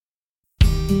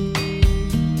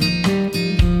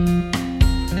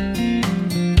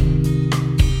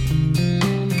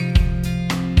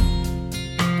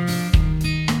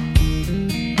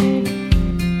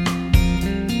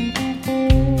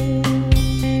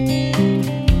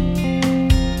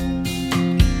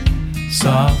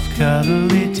Soft,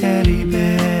 cuddly teddy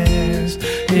bears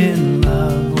in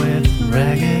love with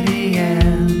Raggedy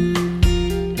Ann.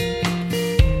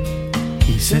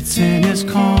 He sits in his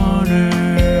corner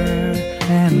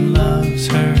and loves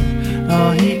her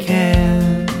all he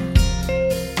can,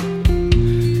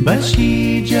 but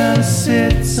she just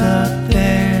sits up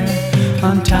there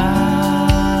on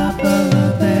top of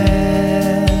the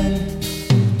bed,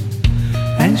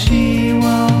 and she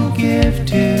won't give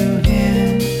to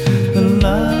him the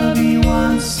love he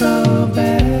wants so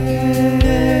bad.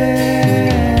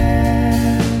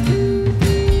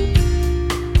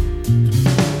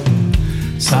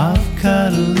 Soft,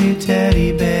 cuddly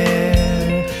teddy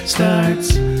bear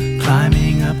starts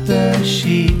climbing up the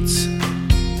sheets,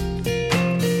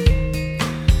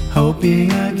 hoping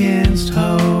against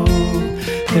hope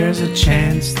there's a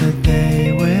chance that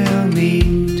they will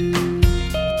meet.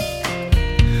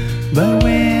 But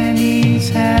when he's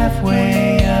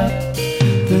halfway up,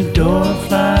 the door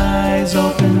flies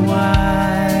open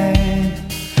wide.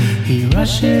 He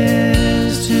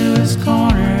rushes to his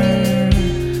corner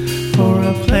for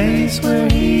a place where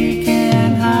he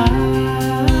can hide.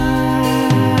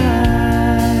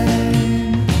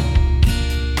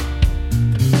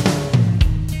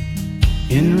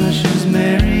 In rushes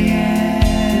Mary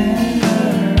Ann,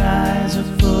 her eyes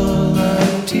are full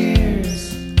of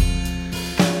tears.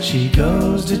 She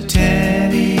goes to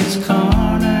Teddy's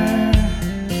corner,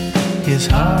 his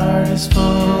heart is full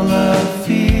of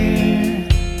fear.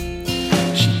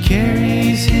 She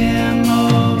carries him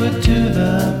over to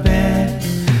the bed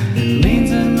and leans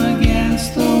him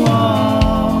against the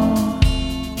wall,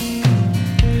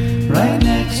 right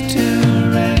next to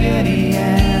Raggedy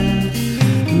Ann,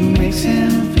 who makes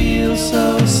him feel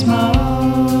so small.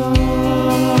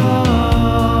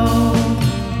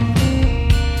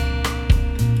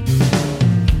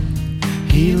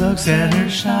 He looks at her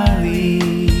shyly,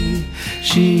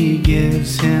 she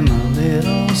gives him a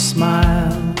little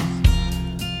smile.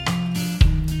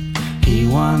 He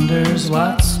wonders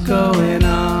what's going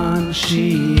on,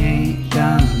 she ain't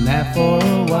done that for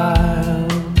a while.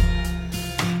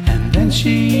 And then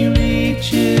she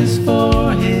reaches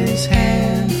for his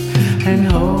hand and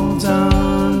holds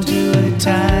on to it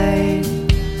tight.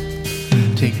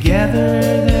 Together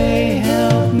they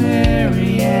help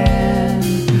Mary Ann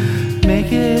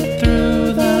make it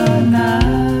through the night.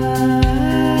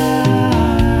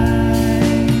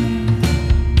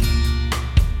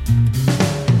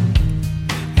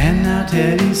 And now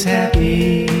Teddy's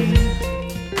happy,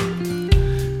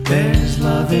 there's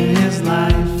love in his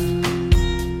life.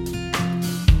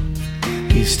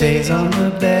 He stays on the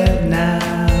bed now